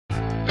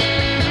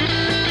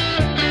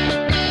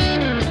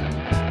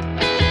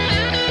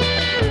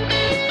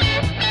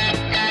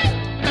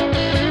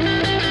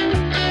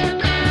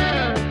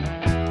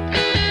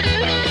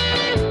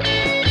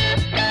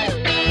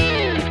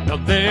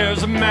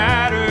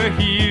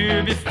matter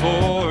here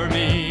before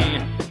me?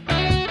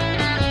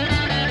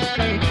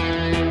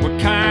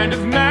 What kind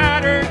of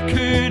matter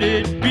could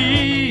it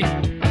be?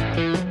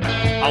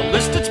 I'll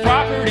list its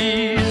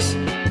properties.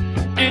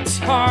 It's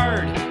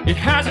hard, it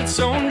has its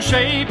own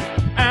shape,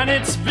 and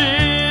it's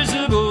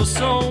visible,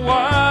 so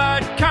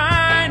what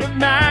kind of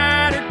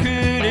matter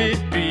could it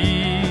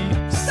be?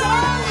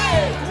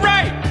 Solid!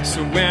 Right!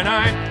 So when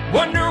I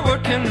wonder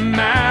what can the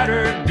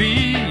matter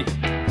be,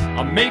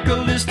 I'll make a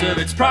list of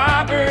its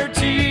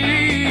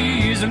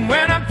properties, and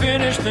when I'm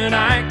finished then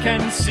I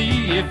can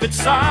see if it's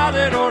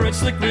solid or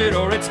it's liquid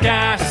or it's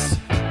gas.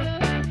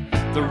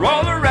 They're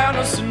all around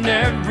us in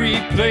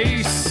every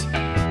place.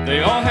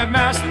 They all have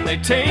mass and they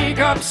take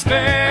up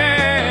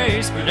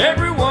space, but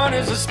everyone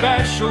is a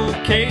special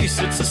case.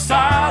 It's a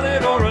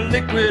solid or a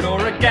liquid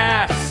or a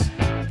gas.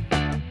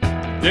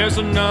 There's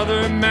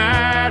another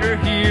matter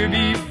here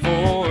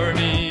before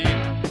me.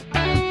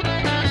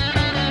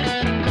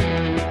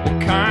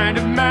 What kind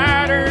of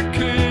matter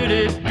could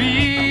it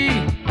be?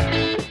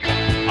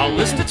 I'll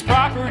list its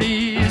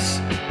properties.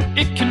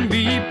 It can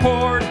be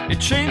poured, it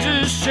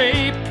changes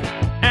shape,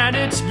 and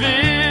it's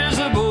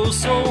visible,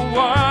 so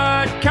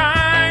what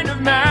kind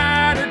of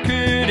matter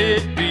could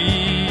it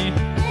be?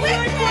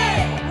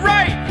 Liquid!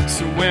 Right!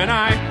 So when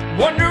I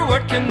wonder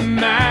what can the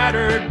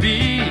matter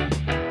be,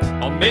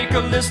 I'll make a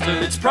list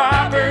of its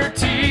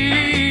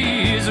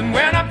properties, and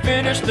when I'm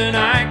finished then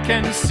I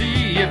can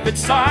see if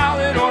it's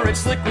solid or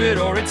it's liquid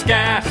or it's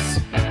gas.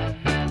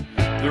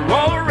 They're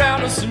all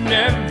around us in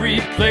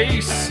every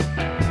place.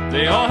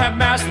 They all have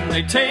mass and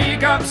they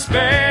take up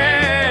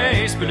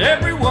space, but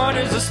everyone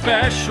is a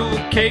special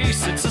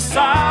case. It's a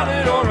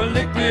solid or a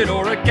liquid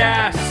or a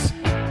gas.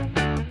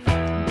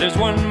 There's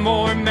one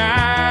more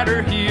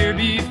matter here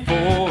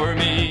before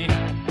me.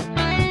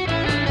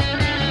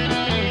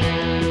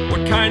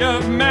 What kind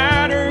of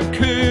matter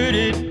could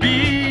it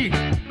be?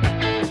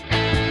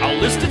 I'll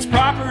list its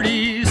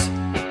properties.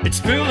 It's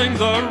filling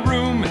the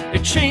room,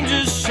 it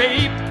changes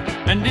shape,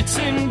 and it's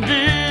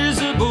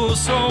invisible,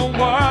 so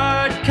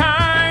what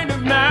kind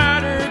of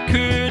matter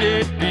could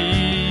it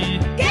be?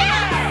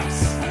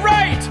 Gas!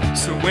 Right!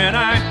 So when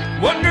I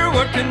wonder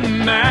what can the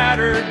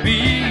matter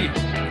be,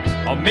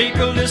 I'll make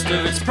a list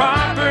of its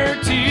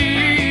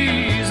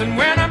properties, and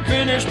when I'm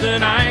finished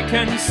then I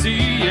can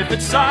see if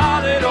it's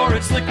solid or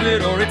it's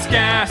liquid or it's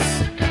gas.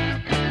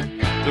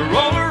 They're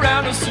all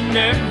around us in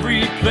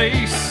every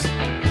place.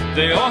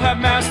 They all have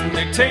mass and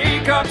they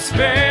take up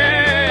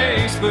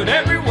space, but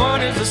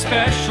everyone is a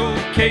special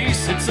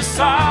case. It's a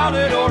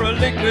solid or a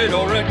liquid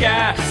or a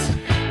gas.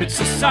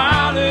 It's a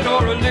solid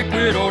or a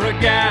liquid or a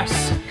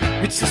gas.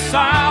 It's a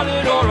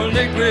solid or a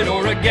liquid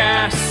or a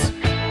gas.